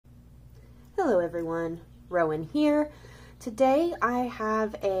Hello everyone, Rowan here. Today I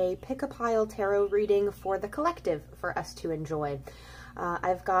have a pick-a-pile tarot reading for the collective for us to enjoy.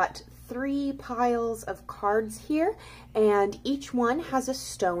 I've got 3 piles of cards here, and each one has a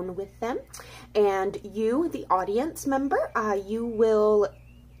stone with them. And you, the audience member, you will,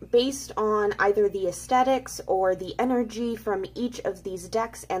 based on either the aesthetics or the energy from each of these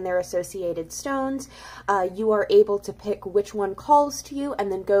decks and their associated stones, you are able to pick which one calls to you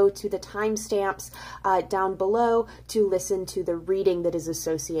and then go to the timestamps down below to listen to the reading that is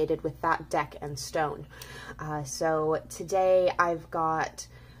associated with that deck and stone. So today I've got,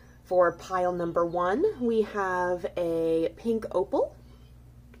 for pile number 1, we have a pink opal.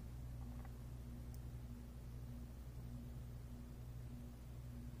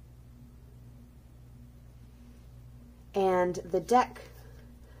 And the deck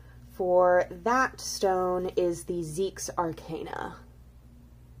for that stone is the Zeke's Arcana.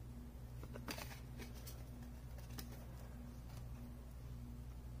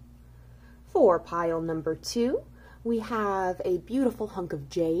 For pile number 2, we have a beautiful hunk of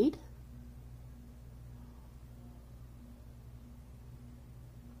Jade.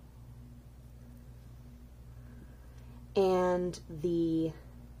 And the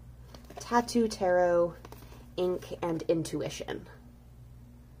Tattoo Tarot Ink and Intuition.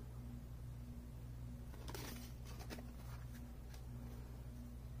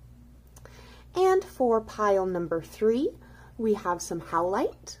 And for pile number 3, we have some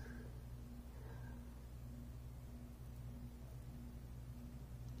Howlite.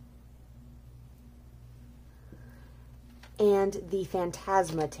 And the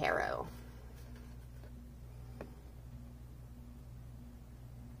Phantasma Tarot.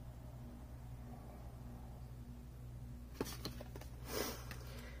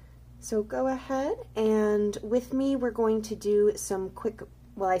 So go ahead, and with me we're going to do some quick,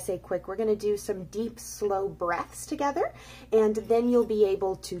 well, I say quick, we're going to do some deep, slow breaths together, and then you'll be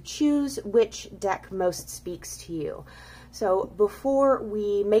able to choose which deck most speaks to you. So before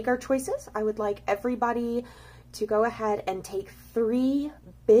we make our choices, I would like everybody to go ahead and take 3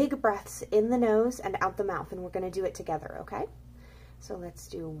 big breaths in the nose and out the mouth, and we're going to do it together, okay? So let's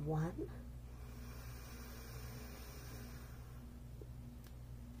do 1.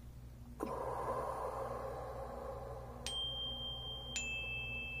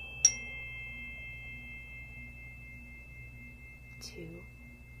 2.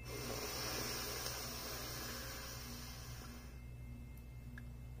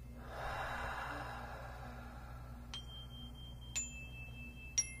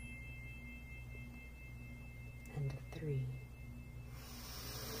 And 3.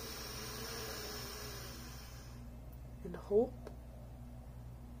 And hold.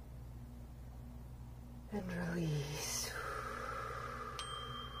 And release.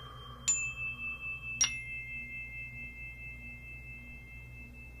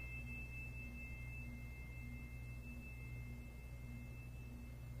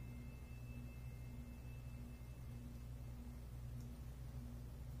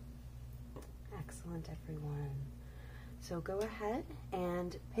 Excellent, everyone. So go ahead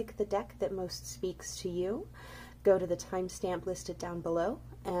and pick the deck that most speaks to you. Go to the timestamp listed down below,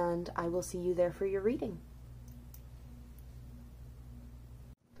 and I will see you there for your reading.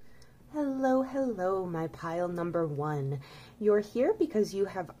 Hello, hello, my pile number 1. You're here because you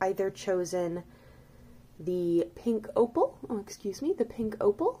have either chosen the pink opal, the pink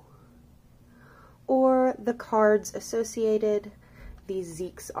opal, or the cards associated, the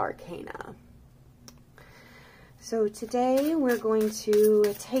Zeke's Arcana. So today we're going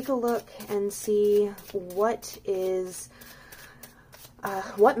to take a look and see what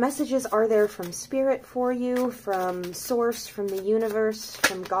messages are there from Spirit for you, from Source, from the universe,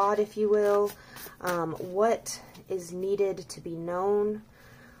 from God, if you will. What is needed to be known?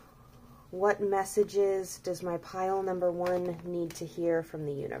 What messages does my pile number 1 need to hear from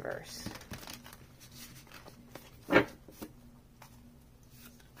the universe?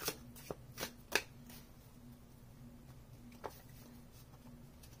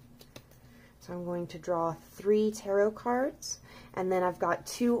 So I'm going to draw 3 tarot cards, and then I've got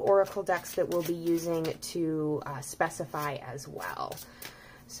 2 oracle decks that we'll be using to specify as well.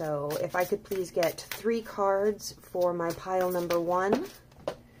 So if I could please get 3 cards for my pile number 1.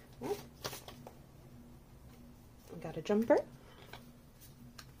 Oh, I got a jumper.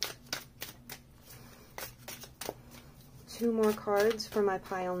 2 more cards for my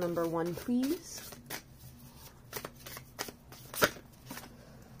pile number 1, please.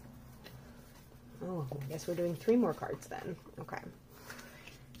 Oh, I guess we're doing 3 more cards then. Okay.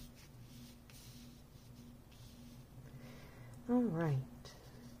 All right.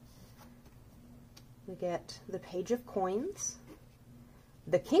 We get the Page of Coins,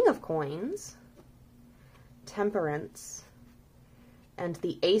 the King of Coins, Temperance, and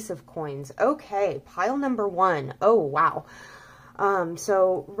the Ace of Coins. Okay, pile number 1. Oh, wow.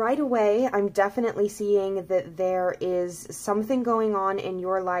 So right away, I'm definitely seeing that there is something going on in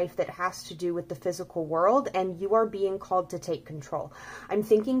your life that has to do with the physical world, and you are being called to take control. I'm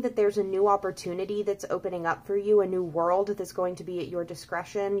thinking that there's a new opportunity that's opening up for you, a new world that's going to be at your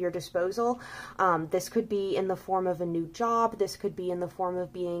discretion, your disposal. This could be in the form of a new job. This could be in the form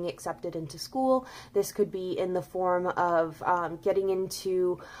of being accepted into school. This could be in the form of getting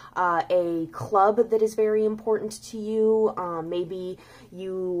into a club that is very important to you. Maybe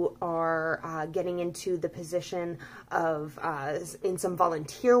you are getting into the position of in some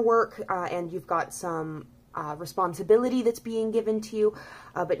volunteer work, and you've got some responsibility that's being given to you.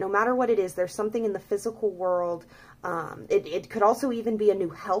 But no matter what it is, there's something in the physical world. It could also even be a new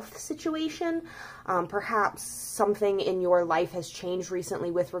health situation. Perhaps something in your life has changed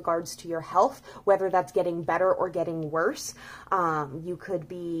recently with regards to your health, whether that's getting better or getting worse. You could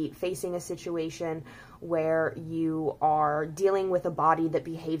be facing a situation where you are dealing with a body that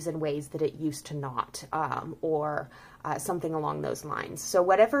behaves in ways that it used to not, or something along those lines. So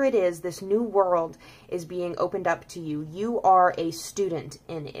whatever it is, this new world is being opened up to you. You are a student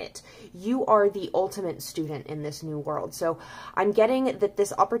in it. You are the ultimate student in this new world. So I'm getting that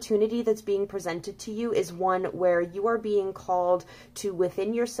this opportunity that's being presented to you is one where you are being called to,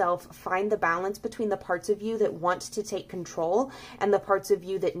 within yourself, find the balance between the parts of you that want to take control and the parts of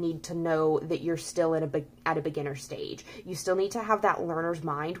you that need to know that you're still at a beginner stage. You still need to have that learner's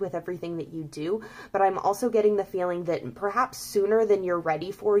mind with everything that you do, but I'm also getting the feeling that perhaps sooner than you're ready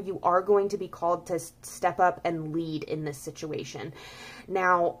for, you are going to be called to step up and lead in this situation.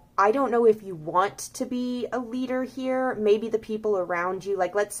 Now, I don't know if you want to be a leader here. Maybe the people around you,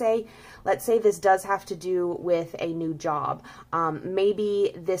 like let's say this does have to do with a new job.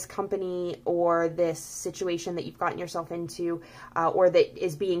 Maybe this company or this situation that you've gotten yourself into, or that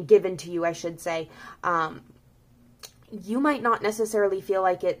is being given to you, I should say, you might not necessarily feel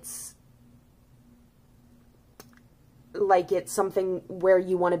like it's something where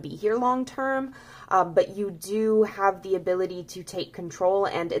you want to be here long term, but you do have the ability to take control,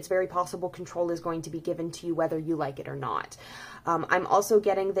 and it's very possible control is going to be given to you whether you like it or not. I'm also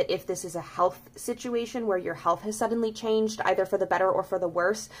getting that if this is a health situation where your health has suddenly changed, either for the better or for the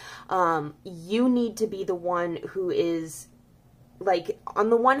worse, you need to be the one who is, like,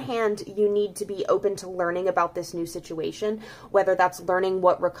 on the one hand, you need to be open to learning about this new situation, whether that's learning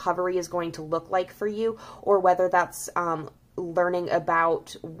what recovery is going to look like for you, or whether that's learning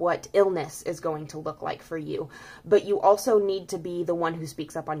about what illness is going to look like for you. But you also need to be the one who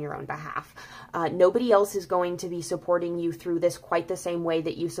speaks up on your own behalf. Nobody else is going to be supporting you through this quite the same way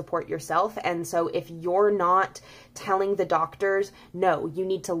that you support yourself. And so if you're not telling the doctors, no, you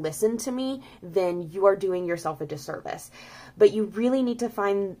need to listen to me, then you are doing yourself a disservice. But you really need to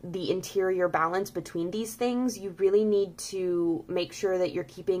find the interior balance between these things. You really need to make sure that you're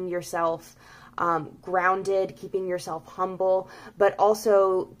keeping yourself grounded, keeping yourself humble, but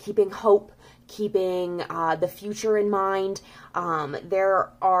also keeping hope, keeping the future in mind.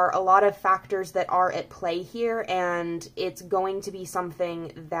 There are a lot of factors that are at play here, and it's going to be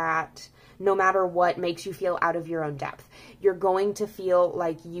something that no matter what makes you feel out of your own depth. You're going to feel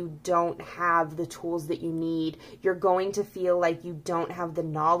like you don't have the tools that you need. You're going to feel like you don't have the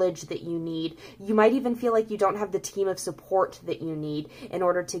knowledge that you need. You might even feel like you don't have the team of support that you need in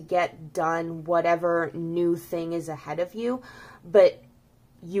order to get done whatever new thing is ahead of you. But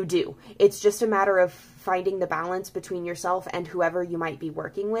you do. It's just a matter of finding the balance between yourself and whoever you might be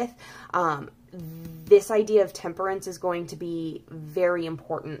working with. This idea of temperance is going to be very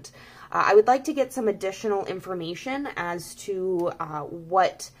important. I would like to get some additional information as to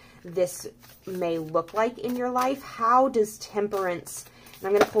what this may look like in your life. How does temperance, and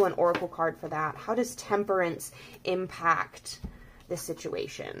I'm going to pull an oracle card for that, how does temperance impact this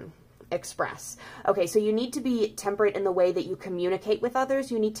situation? Express. Okay, so you need to be temperate in the way that you communicate with others.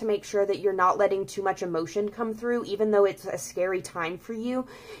 You need to make sure that you're not letting too much emotion come through, even though it's a scary time for you.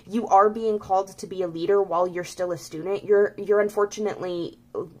 You are being called to be a leader while you're still a student. You're unfortunately,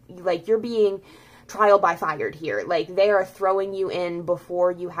 like, you're being trial by fired here. Like, they are throwing you in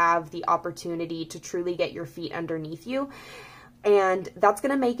before you have the opportunity to truly get your feet underneath you. And that's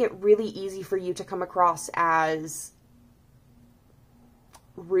going to make it really easy for you to come across as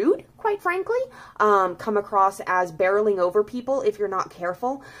rude, quite frankly, come across as barreling over people if you're not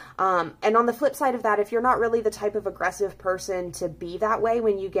careful. And on the flip side of that, if you're not really the type of aggressive person to be that way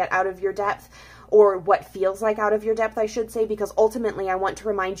when you get out of your depth, or what feels like out of your depth, I should say, because ultimately I want to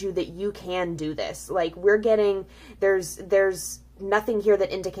remind you that you can do this. Like, we're getting, there's nothing here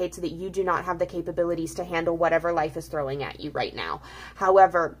that indicates that you do not have the capabilities to handle whatever life is throwing at you right now.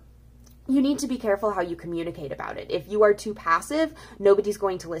 However, you need to be careful how you communicate about it. If you are too passive, nobody's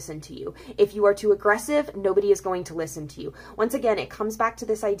going to listen to you. If you are too aggressive, nobody is going to listen to you. Once again, it comes back to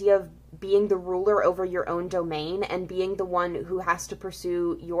this idea of being the ruler over your own domain and being the one who has to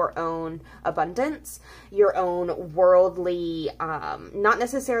pursue your own abundance, your own worldly, not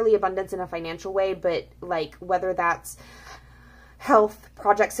necessarily abundance in a financial way, but like whether that's health,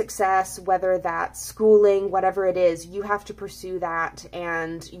 project success, whether that's schooling, whatever it is, you have to pursue that,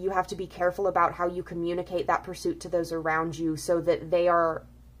 and you have to be careful about how you communicate that pursuit to those around you so that they are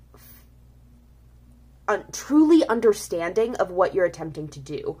truly understanding of what you're attempting to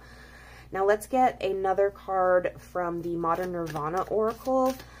do. Now let's get another card from the Modern Nirvana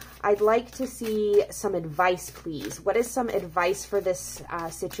Oracle. I'd like to see some advice, please. What is some advice for this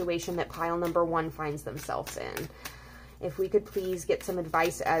situation that pile number 1 finds themselves in? If we could please get some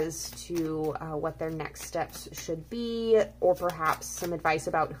advice as to what their next steps should be, or perhaps some advice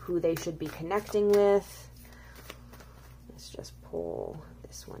about who they should be connecting with. Let's just pull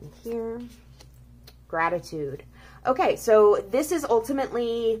this one here. Gratitude. Okay, so this is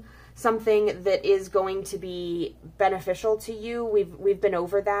ultimately something that is going to be beneficial to you. We've been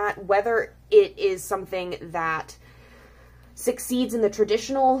over that. Whether it is something that succeeds in the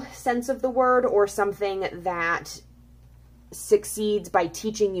traditional sense of the word or something that succeeds by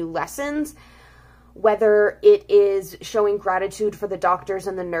teaching you lessons, whether it is showing gratitude for the doctors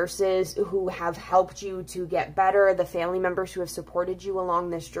and the nurses who have helped you to get better, the family members who have supported you along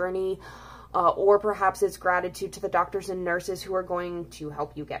this journey, or perhaps it's gratitude to the doctors and nurses who are going to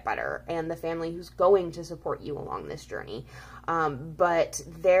help you get better and the family who's going to support you along this journey. But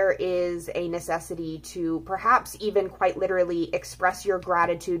there is a necessity to perhaps even quite literally express your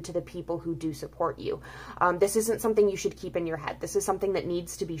gratitude to the people who do support you. This isn't something you should keep in your head. This is something that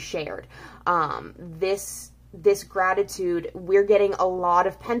needs to be shared. This gratitude, we're getting a lot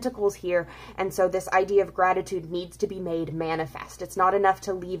of pentacles here, and so this idea of gratitude needs to be made manifest. It's not enough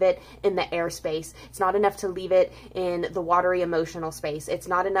to leave it in the airspace. It's not enough to leave it in the watery emotional space. It's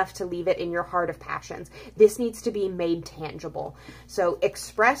not enough to leave it in your heart of passions. This needs to be made tangible. So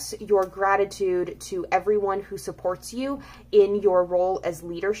express your gratitude to everyone who supports you in your role as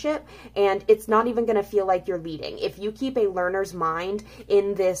leadership, and it's not even going to feel like you're leading. If you keep a learner's mind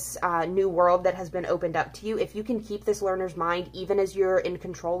in this new world that has been opened up to you, if you can keep this learner's mind even as you're in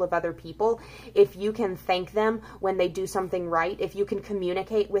control of other people, if you can thank them when they do something right, if you can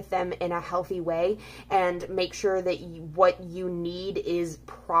communicate with them in a healthy way and make sure that what you need is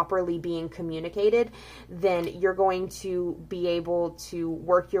properly being communicated, then you're going to be able to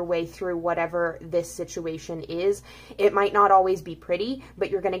work your way through whatever this situation is. It might not always be pretty, but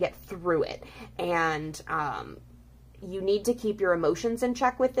you're going to get through it. And you need to keep your emotions in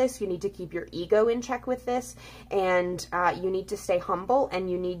check with this. You need to keep your ego in check with this. And you need to stay humble, and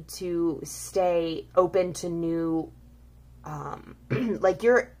you need to stay open to new,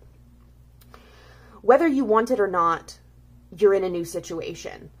 whether you want it or not, you're in a new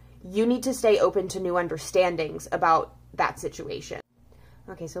situation. You need to stay open to new understandings about that situation.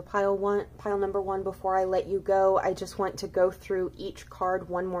 Okay, so pile number 1, before I let you go, I just want to go through each card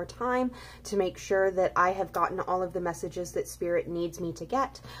one more time to make sure that I have gotten all of the messages that Spirit needs me to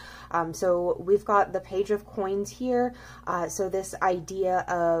get. So we've got the Page of Coins here. So this idea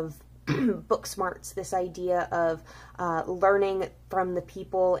of book smarts, this idea of learning from the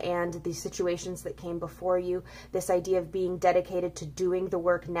people and the situations that came before you, this idea of being dedicated to doing the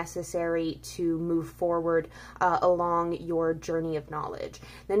work necessary to move forward along your journey of knowledge.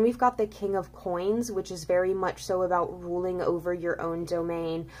 Then we've got the King of Coins, which is very much so about ruling over your own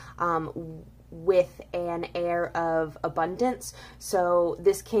domain, with an air of abundance. So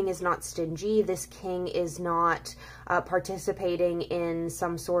this king is not stingy. This king is not participating in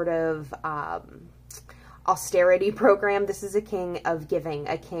some sort of austerity program. This is a king of giving,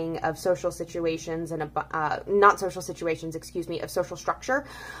 a king of social situations and not social situations, excuse me, of social structure,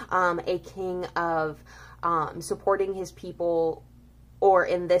 a king of supporting his people, or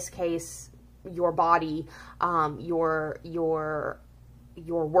in this case, your body,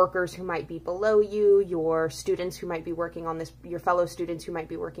 your workers who might be below you, your students who might be working on this, your fellow students who might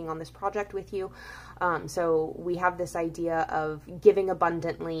be working on this project with you. So we have this idea of giving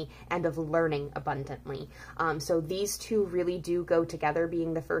abundantly and of learning abundantly. So these two really do go together,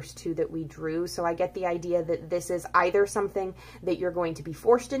 being the first two that we drew. So I get the idea that this is either something that you're going to be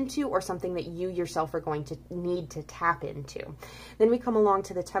forced into or something that you yourself are going to need to tap into. Then we come along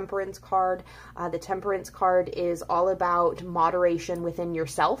to the Temperance card. The Temperance card is all about moderation within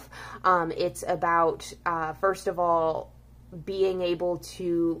yourself. It's about, first of all, being able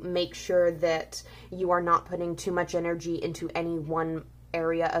to make sure that you are not putting too much energy into any one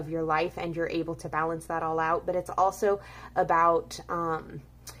area of your life and you're able to balance that all out. But it's also about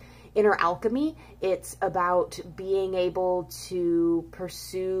inner alchemy. It's about being able to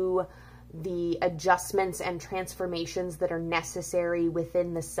pursue the adjustments and transformations that are necessary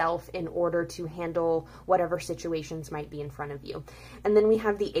within the self in order to handle whatever situations might be in front of you. And then we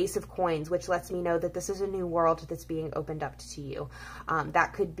have the Ace of Coins, which lets me know that this is a new world that's being opened up to you.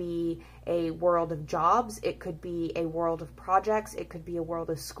 That could be a world of jobs, it could be a world of projects, it could be a world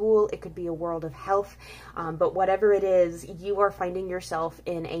of school, it could be a world of health, but whatever it is, you are finding yourself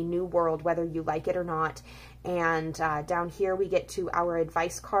in a new world, whether you like it or not. And down here we get to our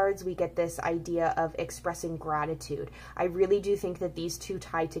advice cards. We get this idea of expressing gratitude. I really do think that these two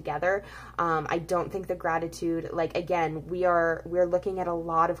tie together. I don't think the gratitude, like, again, we're looking at a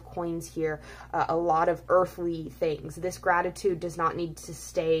lot of coins here, a lot of earthly things. This gratitude does not need to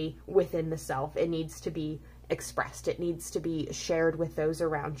stay within the self. It needs to be expressed. It needs to be shared with those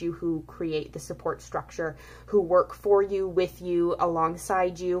around you who create the support structure, who work for you, with you,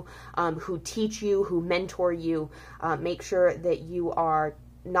 alongside you, who teach you, who mentor you. Make sure that you are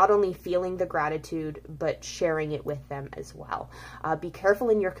not only feeling the gratitude, but sharing it with them as well. Be careful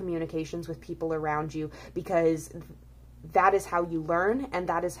in your communications with people around you, because that is how you learn and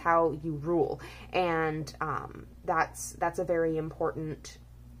that is how you rule. And that's a very important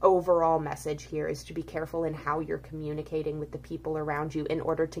overall message here, is to be careful in how you're communicating with the people around you in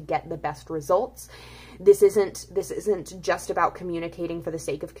order to get the best results. This isn't just about communicating for the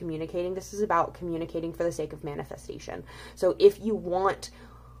sake of communicating. This is about communicating for the sake of manifestation. So if you want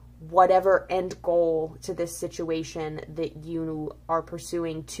whatever end goal to this situation that you are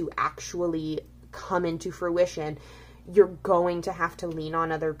pursuing to actually come into fruition, you're going to have to lean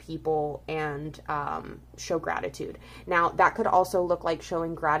on other people and show gratitude. Now, that could also look like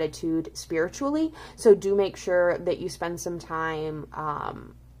showing gratitude spiritually. So do make sure that you spend some time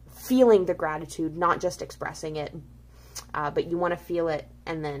feeling the gratitude, not just expressing it, but you want to feel it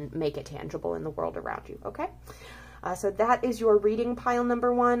and then make it tangible in the world around you, okay? So that is your reading, pile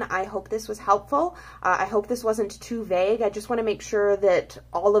number 1. I hope this was helpful. I hope this wasn't too vague. I just want to make sure that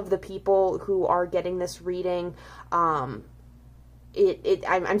all of the people who are getting this reading, I'm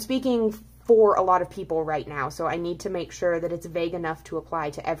speaking for a lot of people right now, so I need to make sure that it's vague enough to apply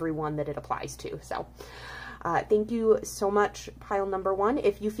to everyone that it applies to. So thank you so much, pile number 1.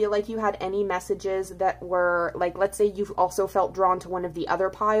 If you feel like you had any messages that were, like, let's say you also felt drawn to one of the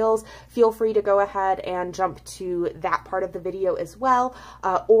other piles, feel free to go ahead and jump to that part of the video as well.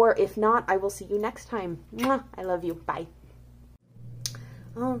 Or if not, I will see you next time. Mwah! I love you. Bye.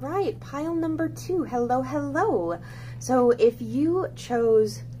 All right, pile number 2. Hello, hello. So if you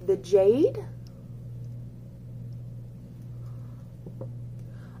chose the Jade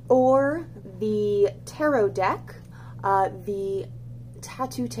or the tarot deck, the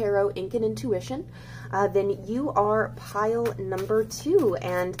Tattoo Tarot Ink and Intuition, then you are pile number 2,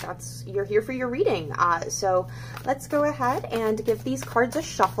 and you're here for your reading. So let's go ahead and give these cards a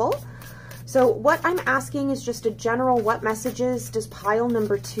shuffle. So what I'm asking is just a general, what messages does pile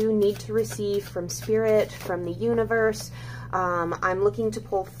number 2 need to receive from Spirit, from the universe? I'm looking to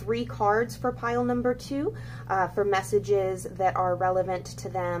pull 3 cards for pile number 2 for messages that are relevant to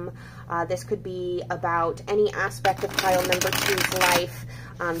them. This could be about any aspect of pile number 2's life,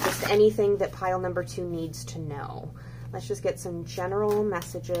 just anything that pile number 2 needs to know. Let's just get some general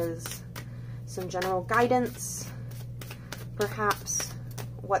messages, some general guidance, perhaps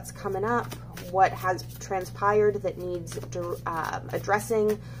what's coming up, what has transpired that needs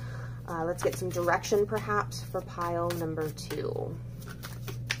addressing. Let's get some direction, perhaps, for pile number 2.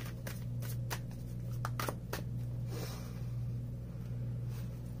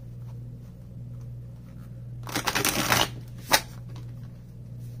 If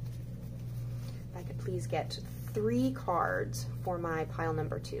I could please get 3 cards for my pile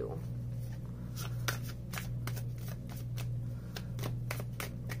number 2.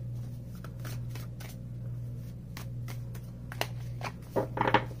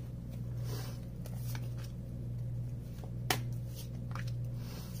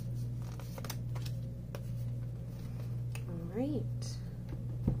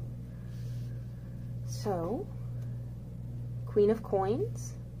 So, Queen of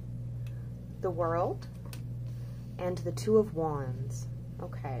Coins, the World, and the Two of Wands.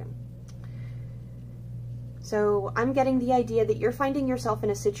 Okay. So I'm getting the idea that you're finding yourself in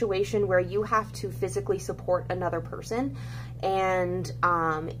a situation where you have to physically support another person, and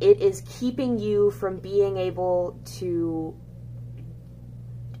it is keeping you from being able to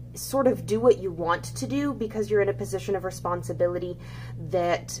sort of do what you want to do because you're in a position of responsibility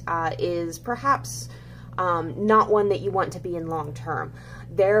that is perhaps not one that you want to be in long term.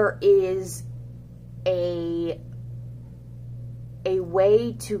 There is a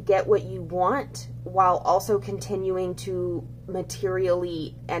way to get what you want while also continuing to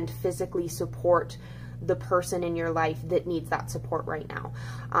materially and physically support the person in your life that needs that support right now.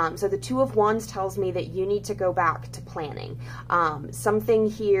 So the Two of Wands tells me that you need to go back to planning. Something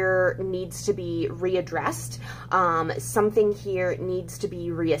here needs to be readdressed. Something here needs to be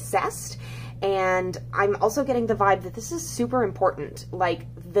reassessed. And I'm also getting the vibe that this is super important. Like,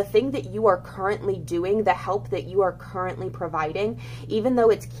 the thing that you are currently doing, the help that you are currently providing, even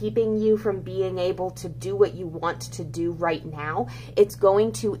though it's keeping you from being able to do what you want to do right now, it's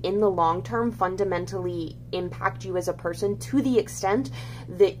going to, in the long term, fundamentally impact you as a person to the extent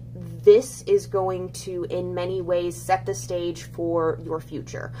that this is going to, in many ways, set the stage for your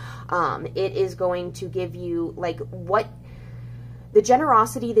future. It is going to give you, like, the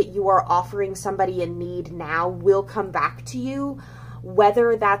generosity that you are offering somebody in need now will come back to you,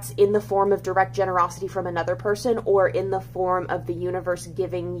 whether that's in the form of direct generosity from another person or in the form of the universe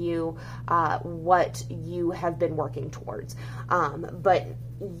giving you what you have been working towards. But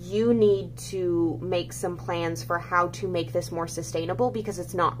you need to make some plans for how to make this more sustainable because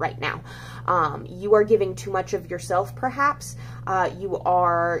it's not right now. You are giving too much of yourself, perhaps. You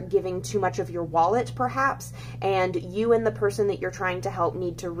are giving too much of your wallet, perhaps. And you and the person that you're trying to help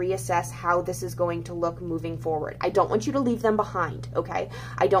need to reassess how this is going to look moving forward. I don't want you to leave them behind, okay?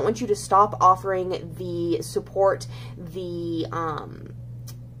 I don't want you to stop offering the support, the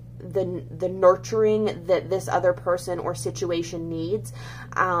nurturing that this other person or situation needs.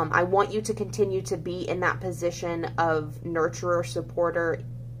 I want you to continue to be in that position of nurturer, supporter,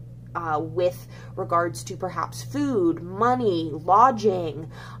 with regards to perhaps food, money,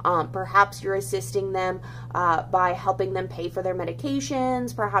 lodging. Perhaps you're assisting them by helping them pay for their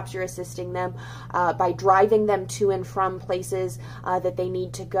medications. Perhaps you're assisting them by driving them to and from places that they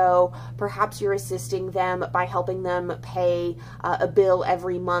need to go. Perhaps you're assisting them by helping them pay a bill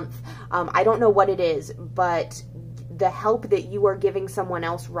every month. I don't know what it is, but the help that you are giving someone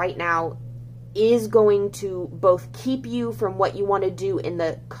else right now is going to both keep you from what you want to do in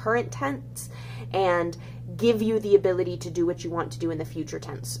the current tense and give you the ability to do what you want to do in the future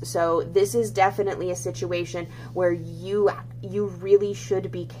tense. So this is definitely a situation where you really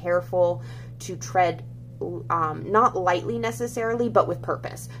should be careful to tread not lightly necessarily, but with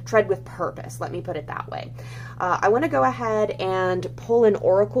purpose. Tread with purpose, let me put it that way. I want to go ahead and pull an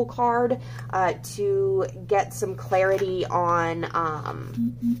oracle card to get some clarity on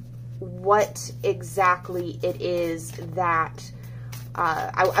what exactly it is that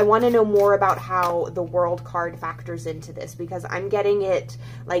I want to know more about how the World card factors into this, because I'm getting it,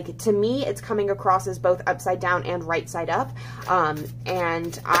 like, to me, it's coming across as both upside down and right side up.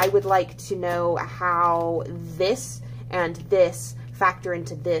 And I would like to know how this and this factor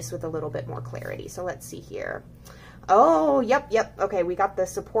into this with a little bit more clarity. So let's see here. Oh, yep. Okay, we got the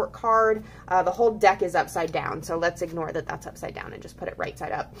support card. The whole deck is upside down, so let's ignore that that's upside down and just put it right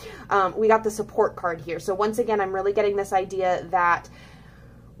side up. We got the support card here. So once again, I'm really getting this idea that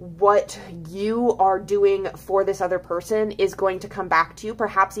what you are doing for this other person is going to come back to you,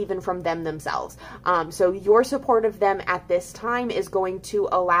 perhaps even from them themselves. So your support of them at this time is going to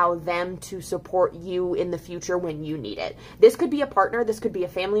allow them to support you in the future when you need it. This could be a partner, this could be a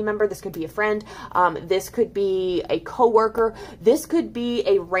family member, this could be a friend, this could be a coworker, this could be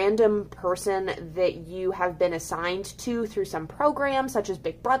a random person that you have been assigned to through some program such as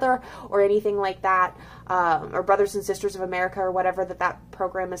Big Brother or anything like that, or Brothers and Sisters of America or whatever that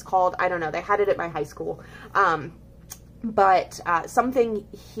program is called. I don't know. They had it at my high school. But something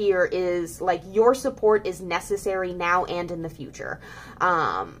here is like your support is necessary now and in the future.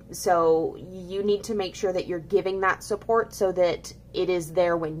 So you need to make sure that you're giving that support so that it is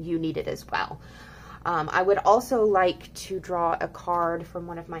there when you need it as well. I would also like to draw a card from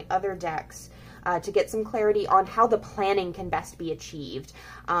one of my other decks to get some clarity on how the planning can best be achieved.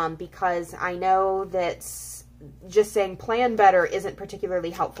 Because I know that just saying plan better isn't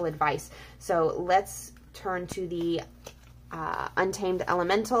particularly helpful advice. So let's turn to the Untamed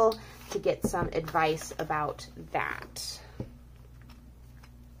Elemental to get some advice about that.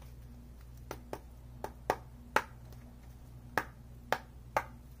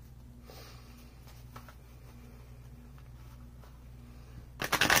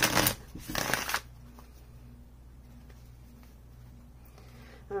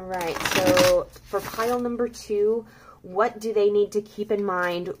 right, so for pile number 2, what do they need to keep in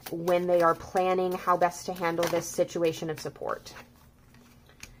mind when they are planning how best to handle this situation of support?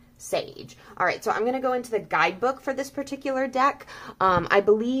 Sage. All right, so I'm going to go into the guidebook for this particular deck. I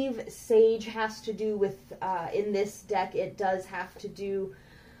believe Sage has to do with, in this deck, it does have to do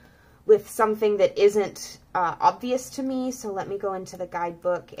with something that isn't obvious to me. So let me go into the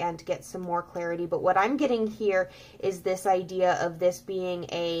guidebook and get some more clarity. But what I'm getting here is this idea of this being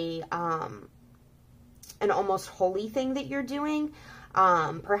a an almost holy thing that you're doing.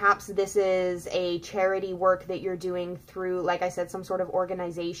 Perhaps this is a charity work that you're doing through, like I said, some sort of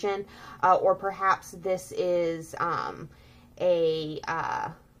organization, or perhaps this is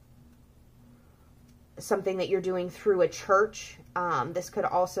something that you're doing through a church. This could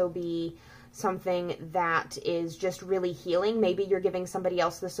also be something that is just really healing. Maybe you're giving somebody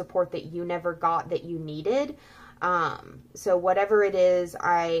else the support that you never got that you needed. So whatever it is,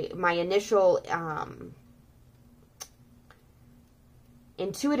 my initial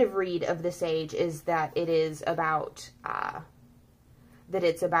intuitive read of the Sage is that it is about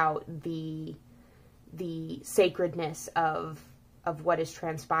it's about the sacredness of what is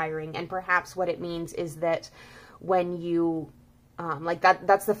transpiring, and perhaps what it means is that when you like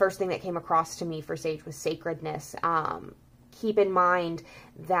that's the first thing that came across to me for Sage was sacredness. Keep in mind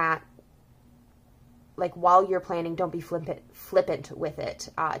that, like, while you're planning, don't be flippant with it.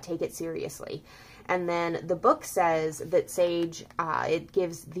 Take it seriously. And then the book says that Sage, it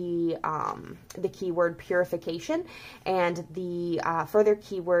gives the keyword purification, and the further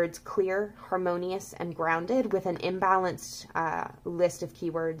keywords clear, harmonious, and grounded, with an imbalanced list of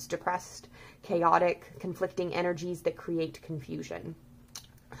keywords: depressed, chaotic, conflicting energies that create confusion.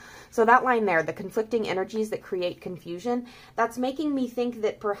 So that line there, the conflicting energies that create confusion, that's making me think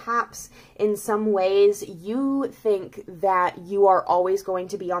that perhaps in some ways you think that you are always going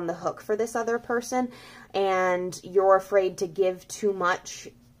to be on the hook for this other person, and you're afraid to give too much,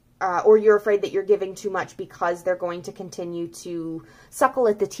 or you're afraid that you're giving too much because they're going to continue to suckle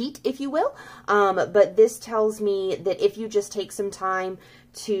at the teat, if you will. But this tells me that if you just take some time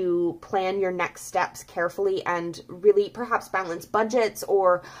to plan your next steps carefully and really perhaps balance budgets,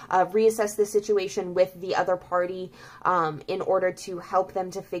 or reassess the situation with the other party in order to help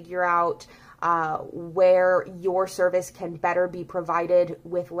them to figure out where your service can better be provided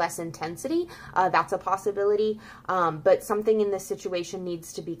with less intensity. That's a possibility, but something in this situation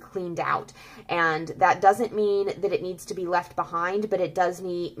needs to be cleaned out, and that doesn't mean that it needs to be left behind, but it does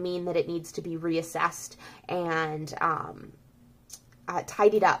mean that it needs to be reassessed and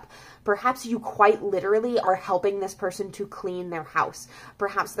tidied up. Perhaps you quite literally are helping this person to clean their house.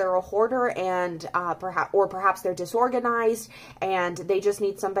 Perhaps they're a hoarder, and perhaps they're disorganized, and they just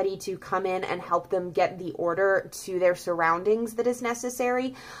need somebody to come in and help them get the order to their surroundings that is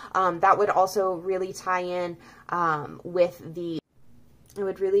necessary. That would also really tie in with the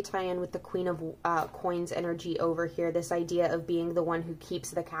Queen of Coins energy over here, this idea of being the one who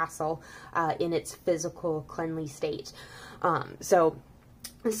keeps the castle in its physical, cleanly state. So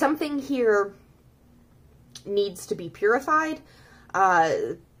something here needs to be purified.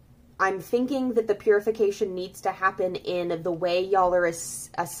 I'm thinking that the purification needs to happen in the way y'all are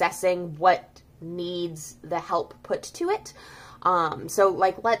assessing what needs the help put to it. So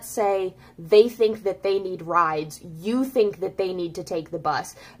like, let's say they think that they need rides. You think that they need to take the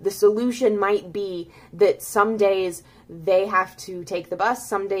bus. The solution might be that some days they have to take the bus,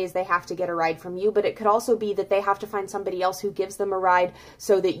 some days they have to get a ride from you, but it could also be that they have to find somebody else who gives them a ride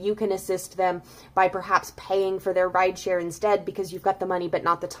so that you can assist them by perhaps paying for their ride share instead, because you've got the money but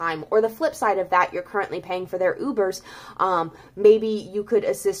not the time. Or the flip side of that, you're currently paying for their Ubers. Maybe you could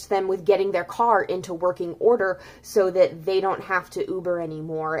assist them with getting their car into working order so that they don't have to Uber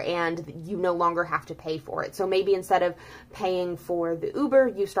anymore and you no longer have to pay for it. So maybe instead of paying for the Uber,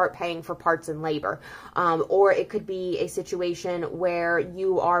 you start paying for parts and labor. Or it could be a situation where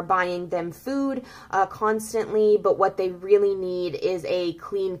you are buying them food constantly, but what they really need is a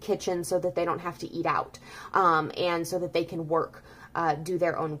clean kitchen so that they don't have to eat out, and so that they can work, do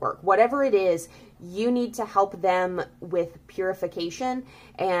their own work. Whatever it is, you need to help them with purification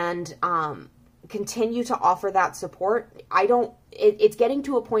and continue to offer that support. It's getting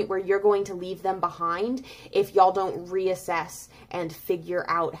to a point where you're going to leave them behind if y'all don't reassess and figure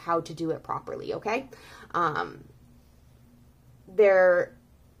out how to do it properly, okay?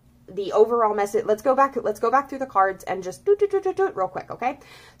 the overall message, let's go back through the cards and just do it real quick, okay?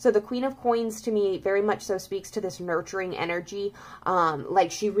 So the Queen of Coins to me very much so speaks to this nurturing energy.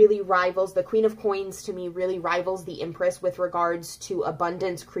 Like she really rivals, the Queen of Coins to me really rivals the Empress with regards to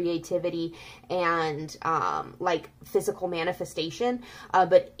abundance, creativity, and like physical manifestation.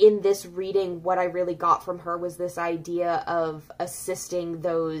 But in this reading, what I really got from her was this idea of assisting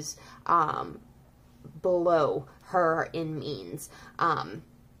those below her in means.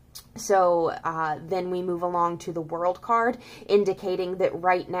 So then we move along to the World card, indicating that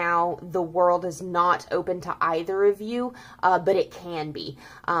right now the world is not open to either of you, but it can be.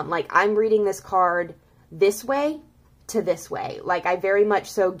 Like I'm reading this card this way to this way. Like I very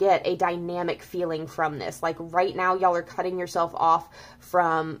much so get a dynamic feeling from this. Like right now y'all are cutting yourself off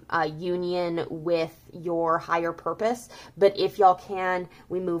from a union with your higher purpose. But if y'all can,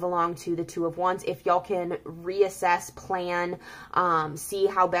 we move along to the Two of Wands. If y'all can reassess, plan, see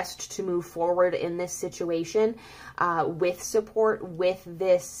how best to move forward in this situation, with support, with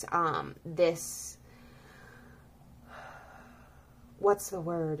this, what's the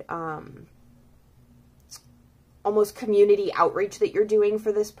word? Almost community outreach that you're doing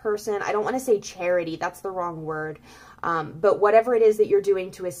for this person. I don't want to say charity, that's the wrong word. But whatever it is that you're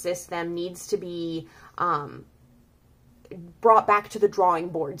doing to assist them needs to be brought back to the drawing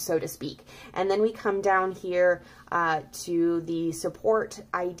board, so to speak. And then we come down here to the support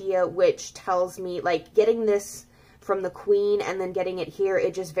idea, which tells me, like, getting this from the Queen and then getting it here,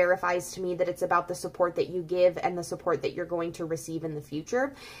 it just verifies to me that it's about the support that you give and the support that you're going to receive in the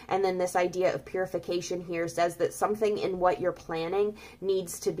future. And then this idea of purification here says that something in what you're planning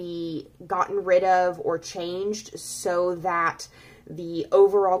needs to be gotten rid of or changed so that the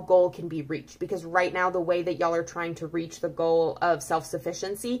overall goal can be reached. Because right now, the way that y'all are trying to reach the goal of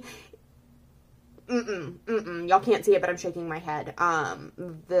self-sufficiency, y'all can't see it, but I'm shaking my head.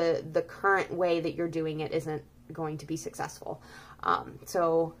 The current way that you're doing it isn't going to be successful.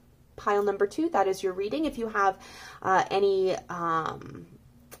 So pile number 2, that is your reading. If you have any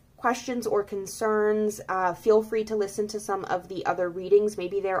questions or concerns, feel free to listen to some of the other readings.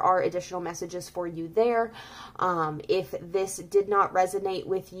 Maybe there are additional messages for you there. If this did not resonate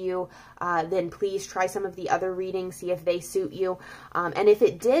with you, then please try some of the other readings, see if they suit you. And if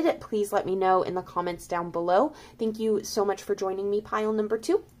it did, please let me know in the comments down below. Thank you so much for joining me, pile number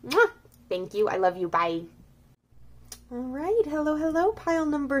 2. Mwah! Thank you. I love you. Bye. All right. Hello, hello. Pile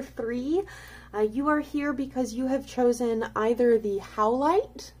number 3. You are here because you have chosen either the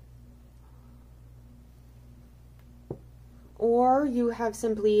Howlite or you have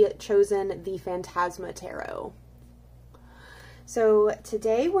simply chosen the Phantasma Tarot. So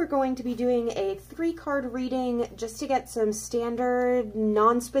today we're going to be doing a 3-card reading just to get some standard,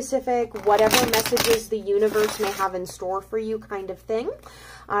 non-specific, whatever messages the universe may have in store for you kind of thing.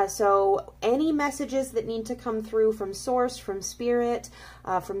 So any messages that need to come through from source, from spirit,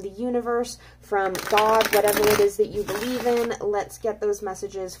 from the universe, from God, whatever it is that you believe in, let's get those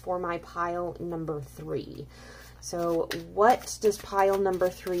messages for my pile number 3. So what does pile number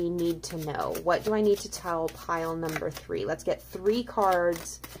 3 need to know? What do I need to tell pile number 3? Let's get 3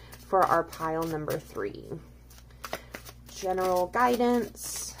 cards for our pile number 3. General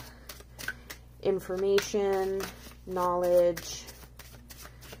guidance, information, knowledge,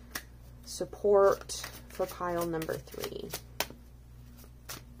 support for pile number 3.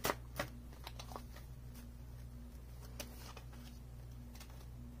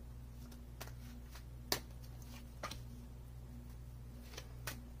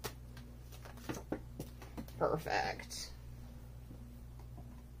 Perfect.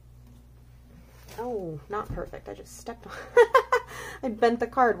 Oh, not perfect. I just stepped on I bent the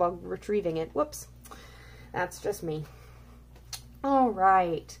card while retrieving it. Whoops. That's just me. All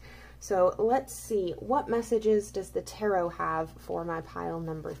right. So let's see. What messages does the tarot have for my pile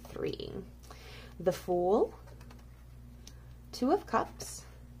number 3? The Fool, 2 of Cups,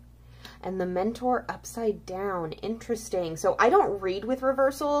 and the Mentor upside down. Interesting. So I don't read with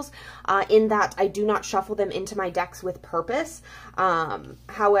reversals in that I do not shuffle them into my decks with purpose.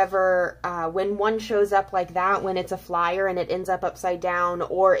 However, when one shows up like that, when it's a flyer and it ends up upside down,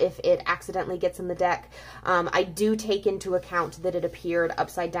 or if it accidentally gets in the deck, I do take into account that it appeared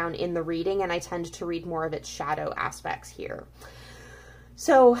upside down in the reading, and I tend to read more of its shadow aspects here.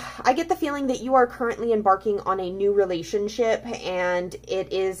 So I get the feeling that you are currently embarking on a new relationship, and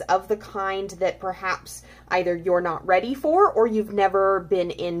it is of the kind that perhaps either you're not ready for or you've never been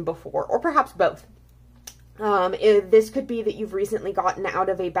in before, or perhaps both. This could be that you've recently gotten out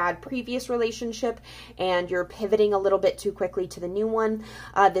of a bad previous relationship and you're pivoting a little bit too quickly to the new one.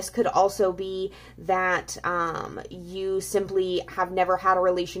 This could also be that you simply have never had a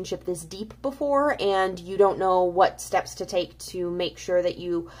relationship this deep before and you don't know what steps to take to make sure that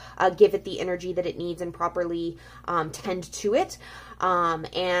you give it the energy that it needs and properly tend to it.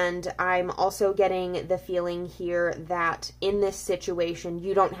 And I'm also getting the feeling here that in this situation,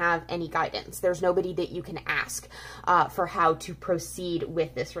 you don't have any guidance. There's nobody that you can ask for how to proceed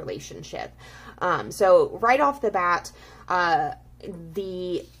with this relationship. So right off the bat,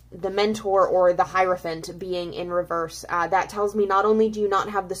 the mentor or the Hierophant being in reverse, that tells me not only do you not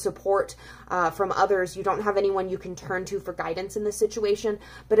have the support from others, you don't have anyone you can turn to for guidance in this situation,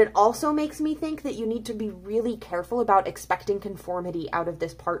 but it also makes me think that you need to be really careful about expecting conformity out of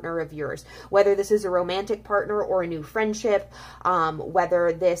this partner of yours, whether this is a romantic partner or a new friendship,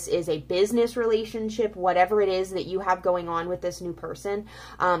 whether this is a business relationship, whatever it is that you have going on with this new person,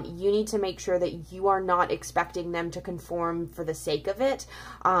 you need to make sure that you are not expecting them to conform for the sake of it.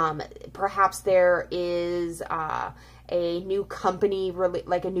 Perhaps there is a new company,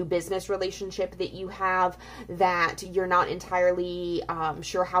 like a new business relationship that you have that you're not entirely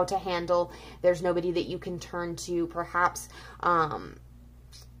sure how to handle. There's nobody that you can turn to. Perhaps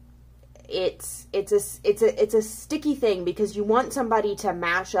it's a sticky thing because you want somebody to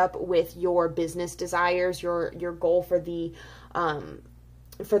match up with your business desires, your goal for the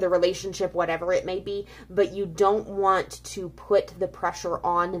relationship, whatever it may be, but you don't want to put the pressure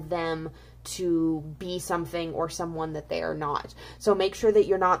on them to be something or someone that they are not. So make sure that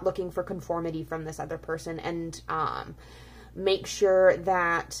you're not looking for conformity from this other person, and make sure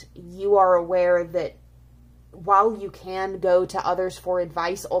that you are aware that while you can go to others for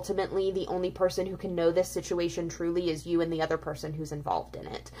advice, ultimately the only person who can know this situation truly is you and the other person who's involved in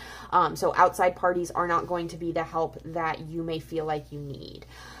it. So outside parties are not going to be the help that you may feel like you need.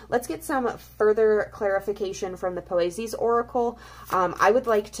 Let's get some further clarification from the Poesis Oracle. I would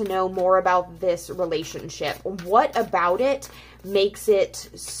like to know more about this relationship. What about it makes it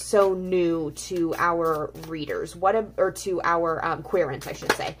so new to our readers? Or to our querent, I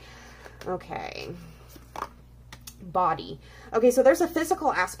should say. Okay. Body. Okay, so there's a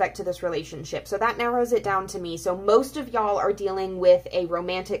physical aspect to this relationship, so that narrows it down to me. So most of y'all are dealing with a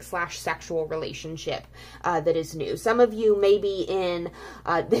romantic / sexual relationship that is new. Some of you may be in,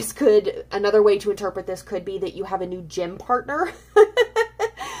 another way to interpret this could be that you have a new gym partner.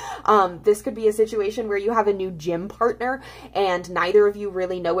 This could be a situation where you have a new gym partner and neither of you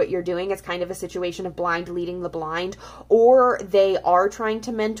really know what you're doing. It's kind of a situation of blind leading the blind, or they are trying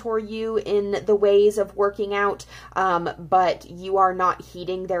to mentor you in the ways of working out, but you are not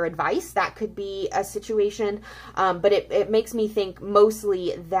heeding their advice. That could be a situation, but it makes me think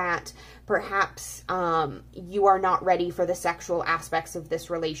mostly that perhaps you are not ready for the sexual aspects of this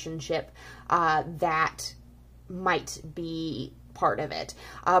relationship that might be part of it.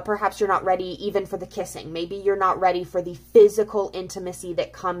 Perhaps you're not ready even for the kissing. Maybe you're not ready for the physical intimacy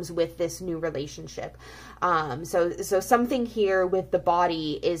that comes with this new relationship. So something here with the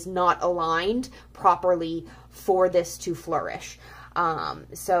body is not aligned properly for this to flourish.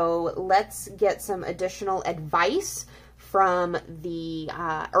 So let's get some additional advice from the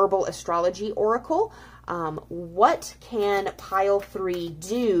Herbal Astrology Oracle. What can pile 3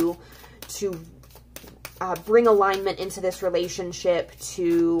 do to bring alignment into this relationship,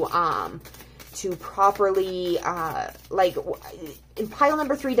 to properly, pile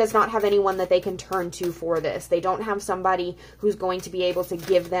number 3 does not have anyone that they can turn to for this. They don't have somebody who's going to be able to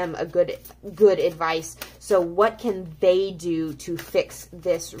give them a good advice. So what can they do to fix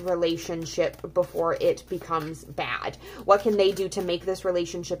this relationship before it becomes bad? What can they do to make this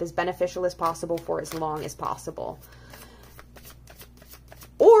relationship as beneficial as possible for as long as possible?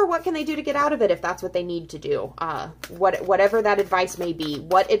 Or what can they do to get out of it if that's what they need to do? Whatever that advice may be.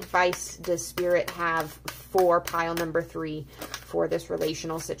 What advice does Spirit have for pile number 3 for this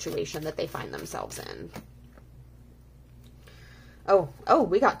relational situation that they find themselves in? Oh,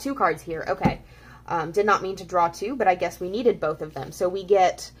 we got 2 cards here. Okay. Did not mean to draw 2, but I guess we needed both of them. So we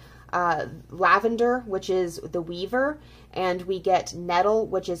get Lavender, which is the Weaver, and we get Nettle,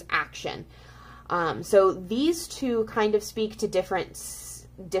 which is Action. So these 2 kind of speak to different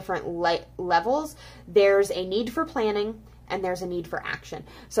levels. There's a need for planning and there's a need for action.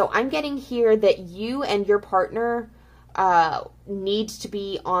 So I'm getting here that you and your partner need to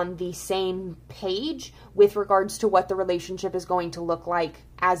be on the same page with regards to what the relationship is going to look like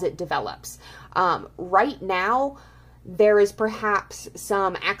as it develops. Right now, there is perhaps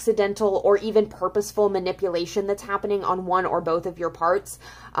some accidental or even purposeful manipulation that's happening on one or both of your parts,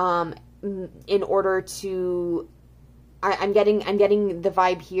 in order to, I'm getting the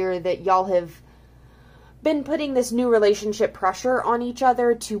vibe here that y'all have been putting this new relationship pressure on each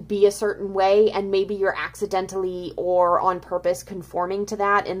other to be a certain way, and maybe you're accidentally or on purpose conforming to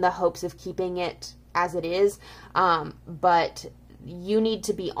that in the hopes of keeping it as it is. But you need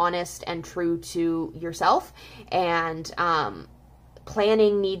to be honest and true to yourself, and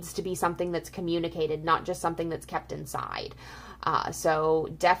planning needs to be something that's communicated, not just something that's kept inside. So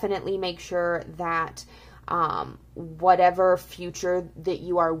definitely make sure that whatever future that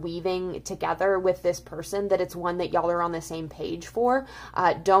you are weaving together with this person, that it's one that y'all are on the same page for.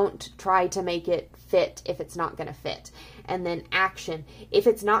 Don't try to make it fit if it's not going to fit. And then action. If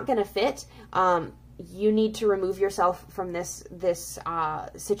it's not going to fit, you need to remove yourself from this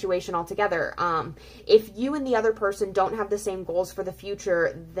situation altogether. If you and the other person don't have the same goals for the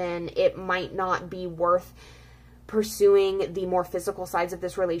future, then it might not be worth pursuing the more physical sides of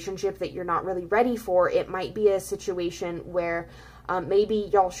this relationship that you're not really ready for. It might be a situation where maybe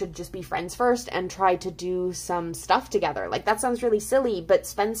y'all should just be friends first and try to do some stuff together. Like, that sounds really silly, but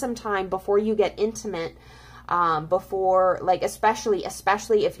spend some time before you get intimate, before, like, especially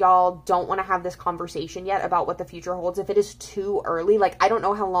if y'all don't want to have this conversation yet about what the future holds. If it is too early, like, I don't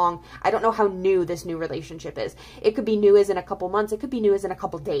know how new this new relationship is. It could be new as in a couple months. It could be new as in a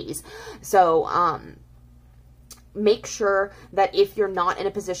couple days. So, make sure that if you're not in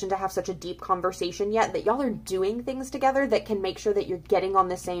a position to have such a deep conversation yet, that y'all are doing things together that can make sure that you're getting on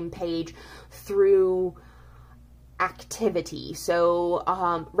the same page through activity. So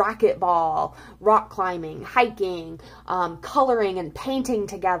racquetball, rock climbing, hiking, coloring and painting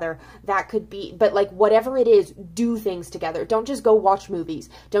together. That could be, but like, whatever it is, do things together. Don't just go watch movies.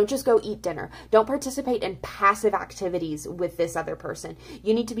 Don't just go eat dinner. Don't participate in passive activities with this other person.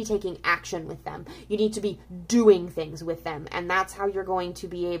 You need to be taking action with them. You need to be doing things with them. And that's how you're going to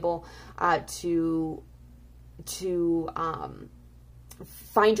be able to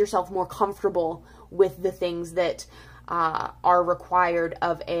find yourself more comfortable with the things that are required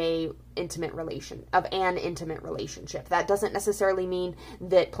of an intimate relationship. That doesn't necessarily mean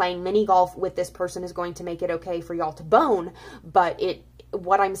that playing mini golf with this person is going to make it okay for y'all to bone, but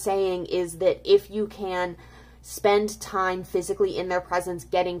what I'm saying is that if you can spend time physically in their presence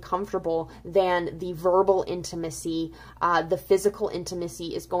getting comfortable, then the verbal intimacy, the physical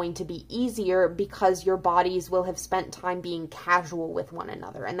intimacy is going to be easier because your bodies will have spent time being casual with one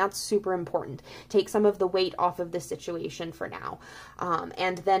another. And that's super important. Take some of the weight off of the situation for now.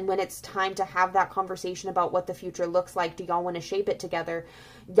 And then when it's time to have that conversation about what the future looks like, do y'all want to shape it together?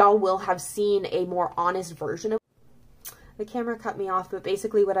 Y'all will have seen a more honest version of it. The camera cut me off, but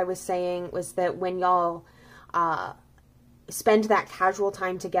basically what I was saying was that when y'all spend that casual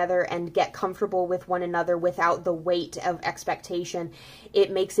time together and get comfortable with one another without the weight of expectation, it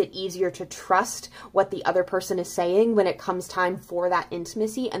makes it easier to trust what the other person is saying when it comes time for that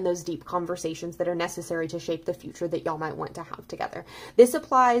intimacy and those deep conversations that are necessary to shape the future that y'all might want to have together. This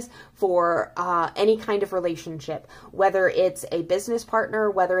applies for any kind of relationship, whether it's a business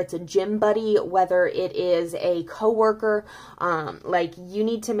partner, whether it's a gym buddy, whether it is a coworker. Like, you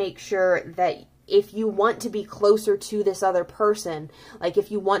need to make sure that if you want to be closer to this other person, like if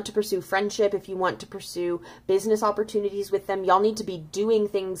you want to pursue friendship, if you want to pursue business opportunities with them, y'all need to be doing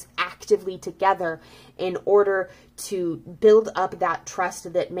things actively together in order to build up that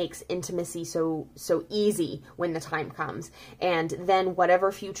trust that makes intimacy so easy when the time comes. And then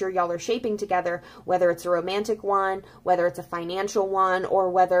whatever future y'all are shaping together, whether it's a romantic one, whether it's a financial one, or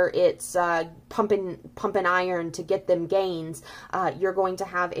whether it's pumping iron to get them gains, you're going to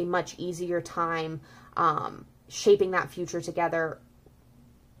have a much easier time shaping that future together,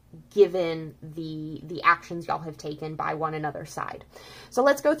 given the actions y'all have taken by one another's side. So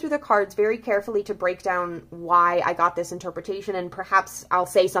let's go through the cards very carefully to break down why I got this interpretation, and perhaps I'll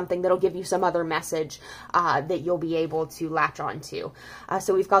say something that'll give you some other message that you'll be able to latch on to.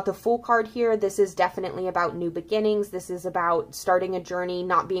 So we've got the Fool card here. This is definitely about new beginnings. This is about starting a journey,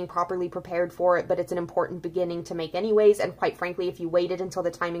 not being properly prepared for it, but it's an important beginning to make anyways, and quite frankly, if you waited until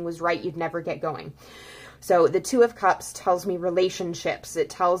the timing was right, you'd never get going. So the Two of Cups tells me relationships.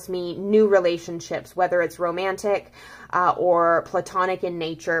 It tells me new relationships, whether it's romantic or platonic in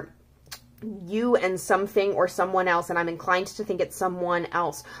nature. You and something or someone else, and I'm inclined to think it's someone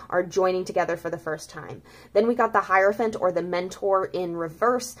else, are joining together for the first time. Then we got the Hierophant or the Mentor in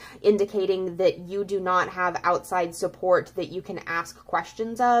reverse, indicating that you do not have outside support that you can ask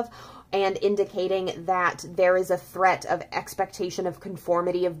questions of. and indicating that there is a threat of expectation of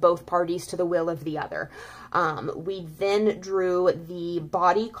conformity of both parties to the will of the other. We then drew the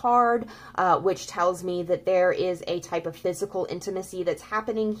body card, which tells me that there is a type of physical intimacy that's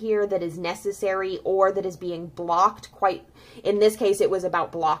happening here that is necessary or that is being blocked. In this case, it was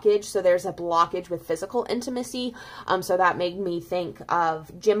about blockage. So there's a blockage with physical intimacy. So that made me think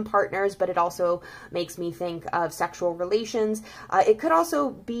of gym partners, but it also makes me think of sexual relations. It could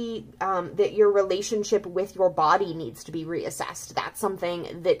also be that your relationship with your body needs to be reassessed. That's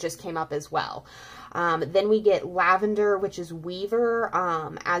something that just came up as well. Then we get lavender, which is weaver,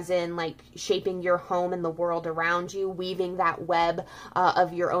 as in like shaping your home and the world around you, weaving that web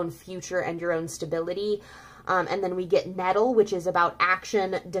of your own future and your own stability. And then we get nettle, which is about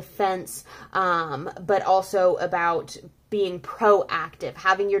action, defense, but also about being proactive,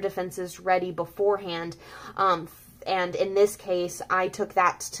 having your defenses ready beforehand. And in this case, I took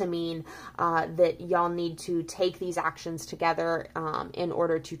that to mean that y'all need to take these actions together in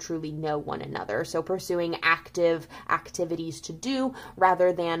order to truly know one another. So pursuing active activities to do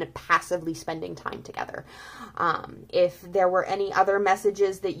rather than passively spending time together. If there were any other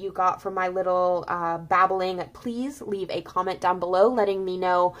messages that you got from my little babbling, please leave a comment down below letting me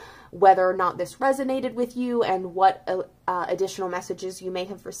know whether or not this resonated with you and what additional messages you may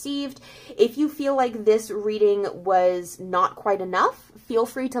have received. If you feel like this reading was not quite enough, feel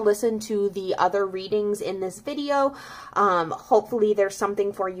free to listen to the other readings in this video. Hopefully there's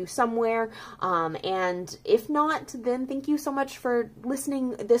something for you somewhere. And if not, then thank you so much for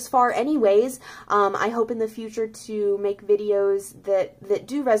listening this far anyways. I hope in the future to make videos that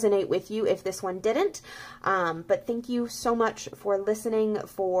do resonate with you if this one didn't. But thank you so much for listening,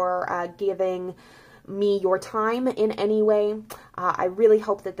 for giving me your time in any way. I really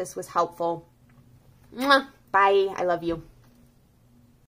hope that this was helpful. Mwah. Bye. I love you.